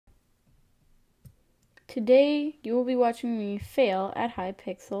Today, you will be watching me fail at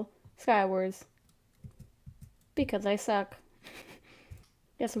Hypixel Skywars. Because I suck.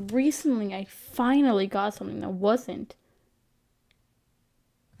 Yes, recently I finally got something that wasn't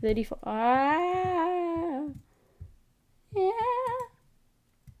the default. Yeah.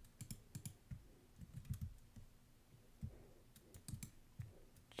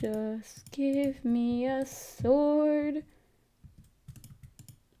 Just give me a sword.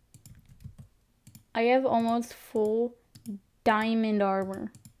 I have almost full diamond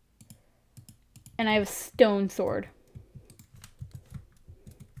armor. And I have a stone sword.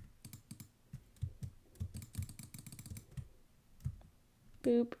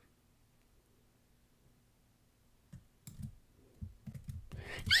 Boop.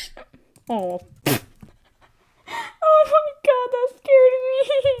 Oh. Oh my god, that scared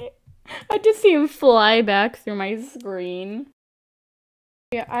me. I just see him fly back through my screen.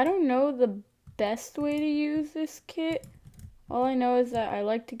 Yeah, I don't know the best way to use this kit. All I know is that I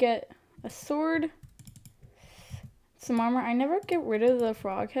like to get a sword, some armor. I never get rid of the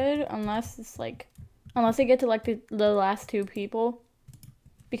frog head unless I get to like the last two people,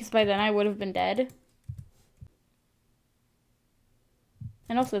 because by then I would have been dead.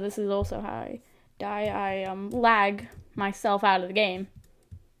 And also, this is also how I die. I lag myself out of the game.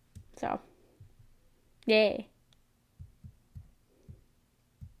 So, yay.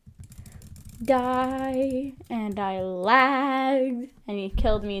 Die, and I lagged, and he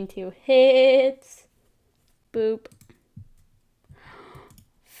killed me in 2 hits. Boop.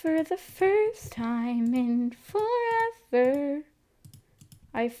 For the first time in forever,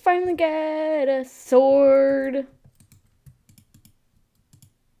 I finally get a sword.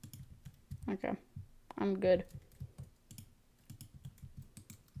 Okay, I'm good.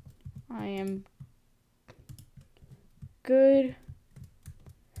 I am good.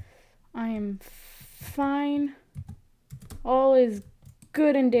 I am fine. All is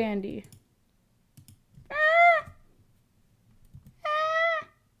good and dandy.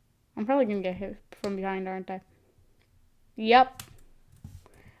 I'm probably gonna get hit from behind, aren't I? Yep.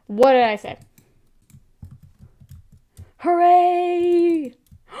 What did I say? Hooray!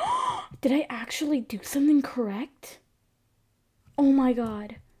 Did I actually do something correct? Oh my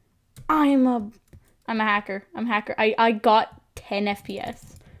god. I'm a hacker. I got 10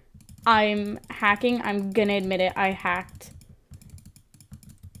 FPS. I'm hacking. I'm gonna admit it. I hacked.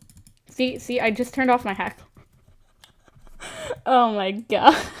 See, I just turned off my hack. Oh my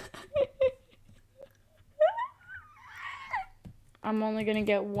god. I'm only gonna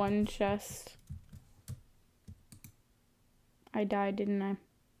get 1 chest. I died, didn't I?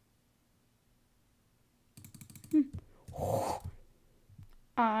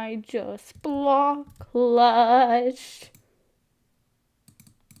 I just block clutched.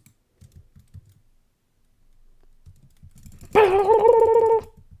 I'm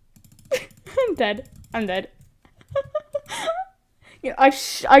dead. I'm dead. Yeah,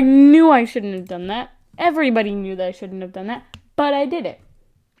 I knew I shouldn't have done that. Everybody knew that I shouldn't have done that, but I did it.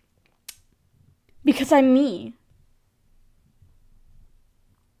 Because I'm me.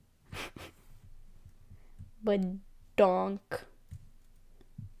 But donk.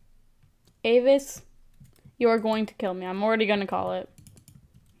 Avis, you are going to kill me. I'm already gonna call it.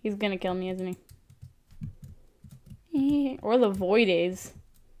 He's gonna kill me, isn't he? Or the void is.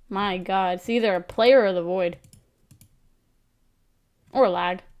 My god, it's either a player or the void. Or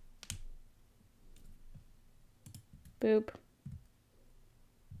lag. Boop.